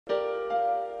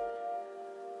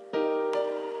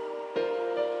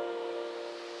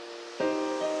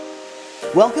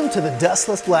Welcome to the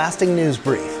Dustless Blasting News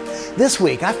Brief. This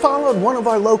week I followed one of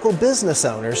our local business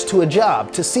owners to a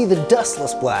job to see the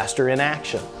Dustless Blaster in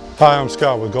action. Hi, I'm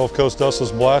Scott with Gulf Coast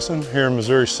Dustless Blasting here in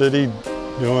Missouri City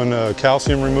doing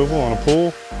calcium removal on a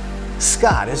pool.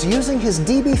 Scott is using his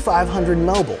DB500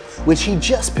 Mobile, which he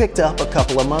just picked up a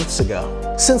couple of months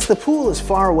ago. Since the pool is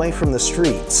far away from the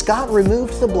street, Scott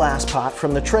removed the blast pot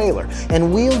from the trailer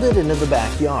and wheeled it into the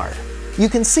backyard. You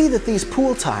can see that these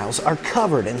pool tiles are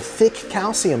covered in thick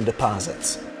calcium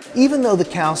deposits. Even though the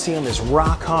calcium is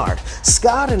rock hard,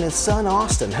 Scott and his son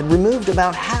Austin had removed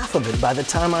about half of it by the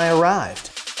time I arrived.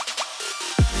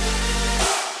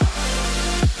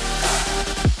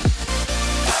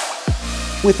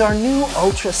 With our new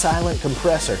ultra-silent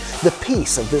compressor, the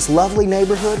peace of this lovely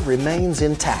neighborhood remains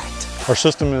intact. Our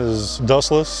system is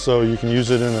dustless, so you can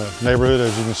use it in a neighborhood.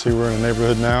 As you can see, we're in a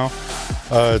neighborhood now.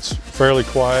 It's fairly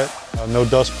quiet, no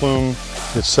dust plume.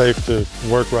 It's safe to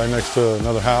work right next to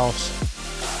another house.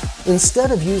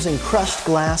 Instead of using crushed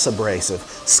glass abrasive,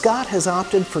 Scott has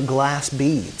opted for glass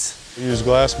beads. We use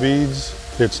glass beads.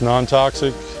 It's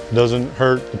non-toxic, doesn't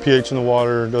hurt the pH in the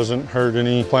water, doesn't hurt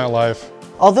any plant life.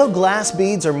 Although glass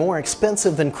beads are more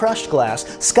expensive than crushed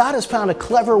glass, Scott has found a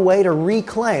clever way to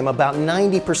reclaim about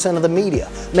 90% of the media,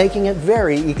 making it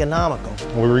very economical.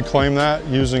 We reclaim that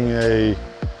using a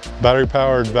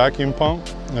battery-powered vacuum pump.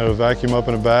 It'll vacuum up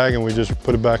in a bag and we just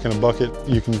put it back in a bucket.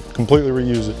 You can completely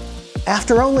reuse it.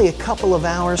 After only a couple of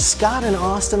hours, Scott and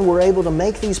Austin were able to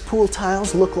make these pool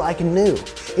tiles look like new,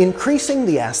 increasing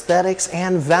the aesthetics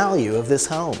and value of this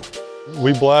home.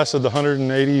 We blasted the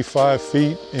 185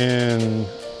 feet in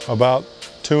about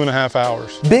 2.5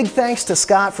 hours. Big thanks to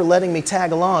Scott for letting me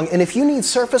tag along, and if you need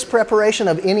surface preparation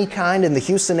of any kind in the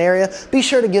Houston area, be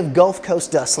sure to give Gulf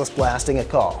Coast Dustless Blasting a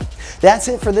call. That's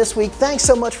it for this week. Thanks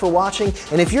so much for watching,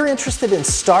 and if you're interested in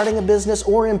starting a business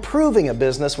or improving a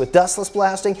business with Dustless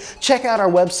Blasting, check out our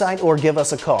website or give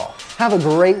us a call. Have a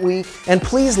great week, and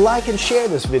please like and share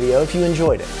this video if you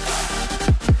enjoyed it.